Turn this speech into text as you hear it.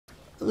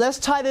let's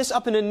tie this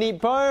up in a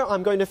neat bow.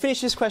 I'm going to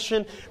finish this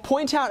question,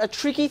 point out a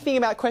tricky thing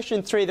about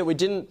question 3 that we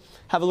didn't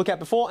have a look at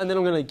before, and then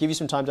I'm going to give you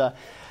some time to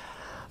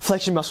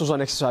flex your muscles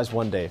on exercise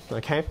 1D,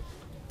 okay?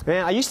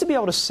 Man, I used to be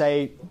able to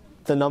say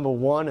the number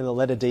 1 and the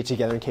letter D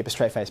together and keep a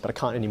straight face, but I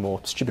can't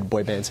anymore. Stupid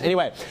boy bands.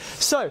 Anyway,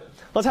 so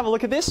let's have a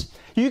look at this.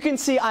 You can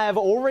see I have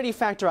already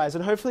factorized,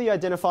 and hopefully you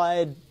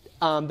identified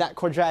that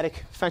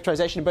quadratic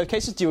factorization in both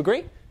cases. Do you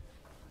agree?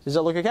 Does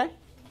that look okay?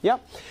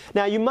 Yep.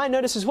 Now you might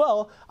notice as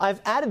well,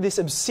 I've added this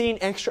obscene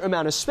extra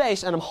amount of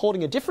space and I'm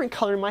holding a different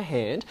color in my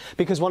hand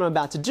because what I'm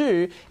about to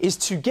do is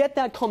to get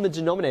that common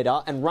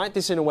denominator and write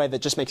this in a way that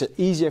just makes it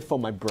easier for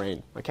my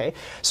brain. Okay?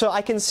 So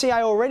I can see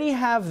I already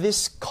have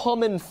this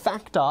common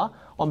factor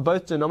on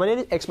both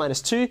denominators, x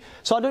minus 2,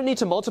 so I don't need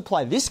to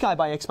multiply this guy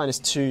by x minus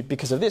 2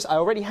 because of this. I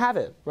already have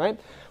it, right?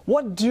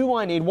 What do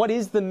I need? What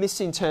is the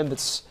missing term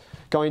that's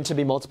going to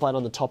be multiplied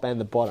on the top and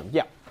the bottom?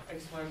 Yeah.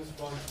 X minus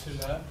 1 to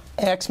there.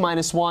 X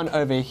minus 1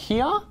 over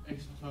here.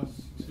 X plus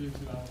 2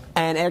 to there.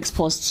 And x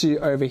plus 2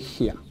 over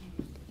here.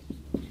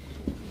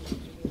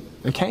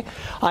 Okay?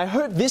 I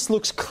hope this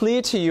looks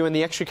clear to you and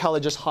the extra color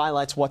just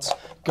highlights what's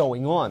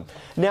going on.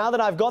 Now that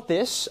I've got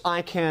this,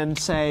 I can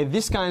say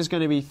this guy is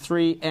going to be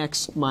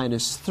 3x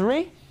minus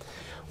 3.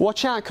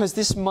 Watch out, because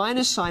this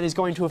minus sign is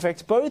going to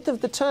affect both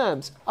of the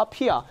terms up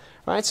here.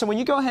 Right? So when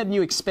you go ahead and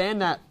you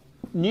expand that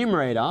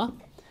numerator,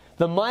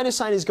 the minus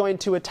sign is going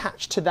to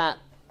attach to that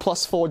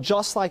plus 4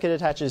 just like it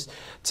attaches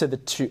to the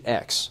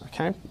 2x.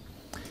 Okay?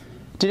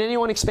 Did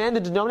anyone expand the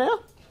denominator?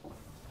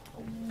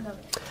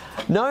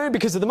 No,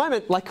 because at the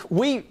moment, like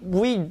we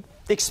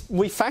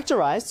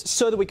factorized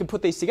so that we can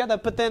put these together,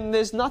 but then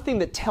there's nothing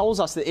that tells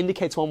us that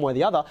indicates one way or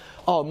the other.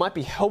 Oh, it might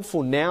be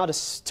helpful now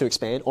to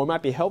expand, or it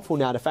might be helpful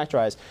now to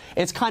factorize.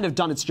 It's kind of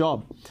done its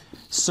job.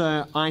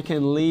 So I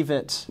can leave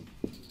it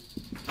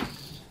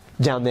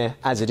down there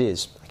as it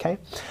is. Okay.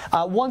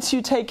 Once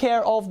you take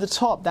care of the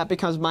top, that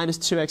becomes minus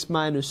 2x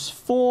minus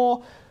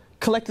 4.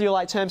 Collect your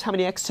like terms. How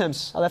many x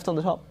terms are left on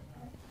the top?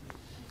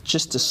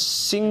 Just a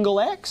single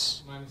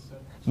x? Minus 7.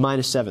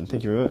 Minus 7.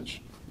 Thank you very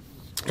much.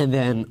 And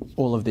then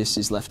all of this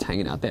is left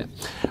hanging out there.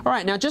 All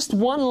right, now just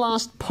one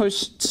last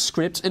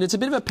postscript, and it's a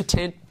bit of a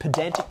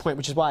pedantic point,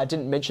 which is why I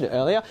didn't mention it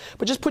earlier.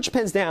 But just put your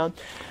pens down.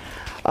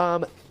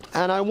 And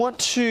I want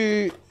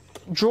to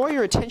draw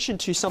your attention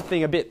to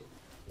something a bit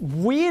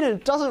weird, and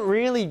it doesn't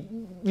really,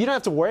 you don't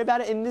have to worry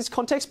about it in this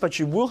context, but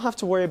you will have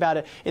to worry about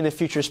it in the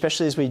future,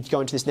 especially as we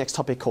go into this next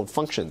topic called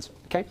functions.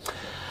 Okay?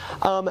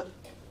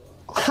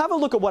 Have a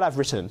look at what I've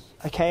written.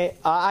 Okay?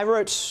 I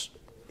wrote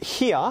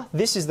here,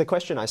 this is the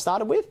question I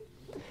started with,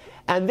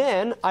 and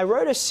then I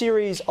wrote a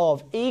series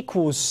of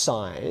equals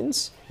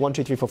signs, 1,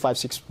 2, 3, 4, 5,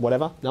 6,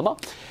 whatever number,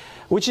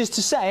 which is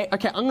to say,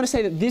 okay, I'm going to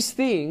say that this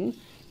thing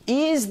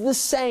is the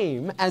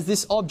same as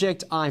this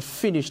object I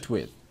finished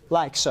with,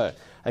 like so.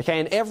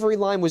 Okay, and every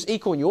line was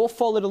equal, and you all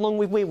followed along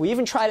with me. We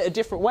even tried it a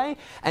different way,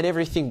 and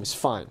everything was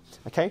fine.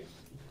 Okay?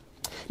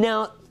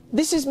 Now,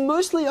 this is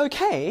mostly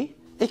okay,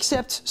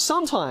 except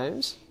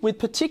sometimes, with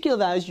particular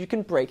values, you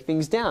can break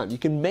things down. You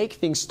can make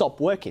things stop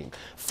working.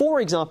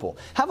 For example,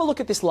 have a look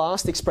at this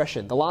last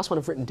expression, the last one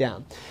I've written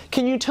down.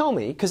 Can you tell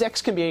me, because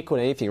x can be equal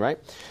to anything, right?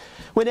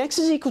 When x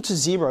is equal to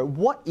 0,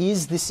 what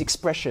is this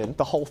expression,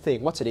 the whole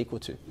thing? What's it equal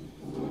to?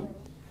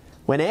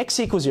 When x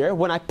equals 0,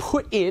 when I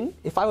put in,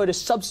 if I were to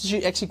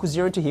substitute x equals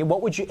 0 into here,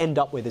 what would you end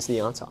up with as the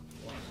answer?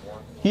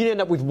 1. You'd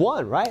end up with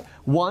 1, right?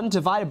 1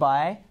 divided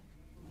by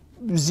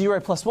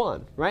 0 plus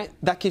 1, right?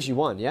 That gives you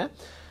 1, yeah?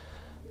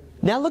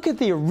 Now look at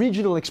the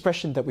original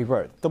expression that we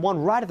wrote, the one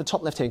right at the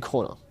top left-hand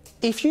corner.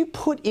 If you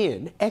put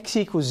in x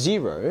equals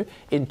 0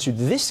 into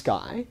this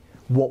guy,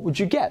 what would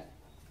you get?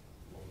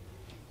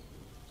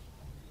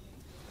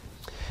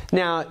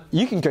 Now,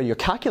 you can go to your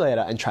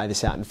calculator and try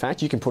this out. In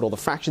fact, you can put all the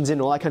fractions in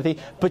and all that kind of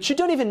thing, but you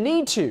don't even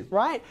need to,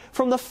 right?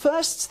 From the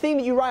first thing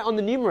that you write on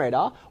the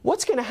numerator,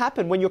 what's going to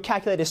happen when your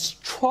calculator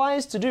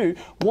tries to do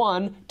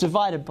 1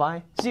 divided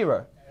by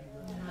 0?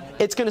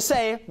 It's going to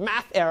say,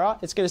 math error.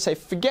 It's going to say,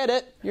 forget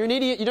it. You're an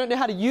idiot. You don't know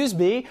how to use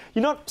me.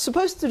 You're not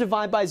supposed to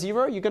divide by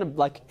 0. You're going to,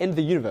 like, end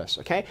the universe,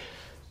 okay?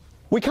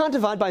 We can't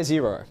divide by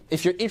 0.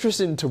 If you're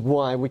interested into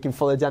why, we can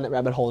follow down that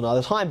rabbit hole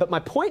another time. But my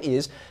point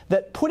is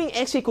that putting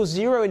x equals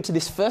 0 into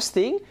this first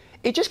thing,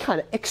 it just kind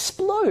of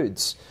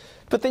explodes.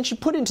 But then you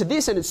put into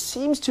this and it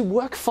seems to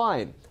work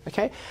fine.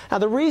 Okay? Now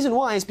the reason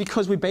why is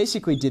because we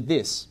basically did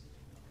this.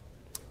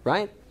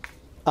 Right?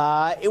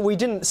 We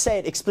didn't say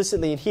it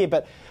explicitly in here,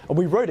 but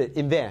we wrote it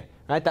in there.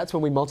 Right? That's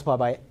when we multiply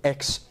by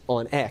x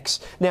on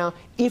x. Now,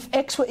 if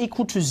x were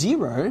equal to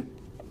 0...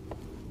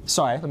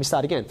 Sorry, let me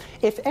start again.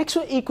 If x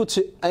were equal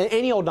to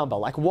any old number,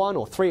 like 1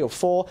 or 3 or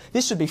 4,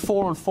 this would be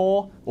 4 on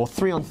 4 or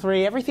 3 on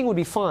 3. Everything would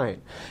be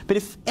fine. But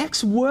if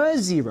x were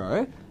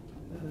 0,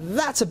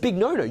 that's a big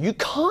no-no. You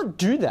can't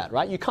do that,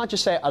 right? You can't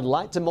just say, I'd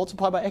like to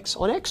multiply by x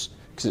on x,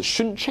 because it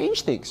shouldn't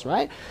change things,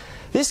 right?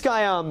 This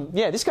guy,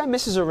 this guy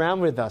messes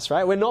around with us,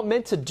 right? We're not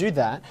meant to do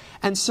that.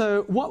 And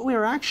so what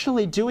we're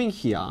actually doing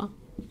here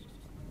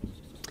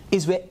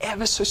is we're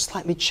ever so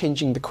slightly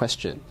changing the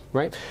question,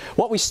 right?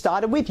 What we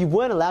started with, you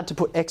weren't allowed to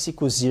put x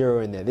equals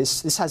 0 in there.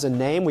 This has a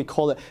name, we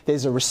call it,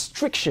 there's a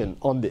restriction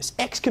on this.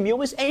 X can be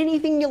almost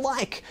anything you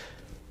like.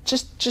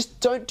 Just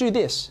don't do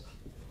this,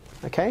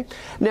 okay?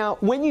 Now,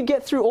 when you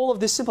get through all of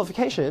this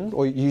simplification,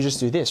 or you just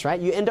do this, right,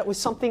 you end up with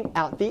something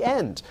at the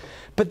end.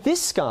 But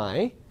this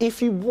guy,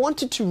 if you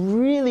wanted to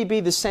really be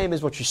the same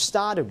as what you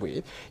started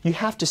with, you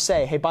have to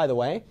say, hey, by the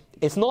way,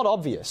 it's not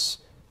obvious.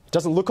 It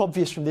doesn't look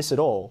obvious from this at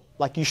all.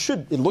 Like you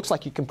should, it looks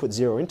like you can put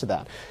 0 into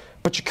that,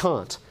 but you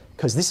can't,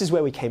 because this is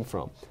where we came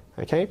from,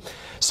 okay?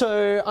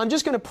 So I'm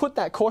just going to put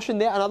that caution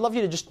there, and I'd love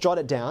you to just jot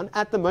it down.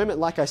 At the moment,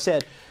 like I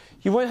said,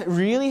 you won't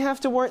really have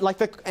to worry, like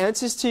the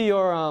answers to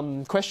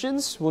your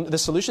questions, the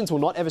solutions will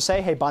not ever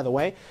say, hey, by the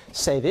way,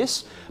 say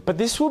this. But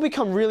this will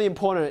become really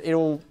important.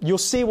 You'll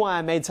see why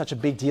I made such a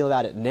big deal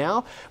about it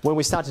now when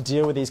we start to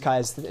deal with these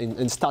guys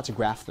and start to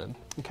graph them,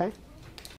 okay?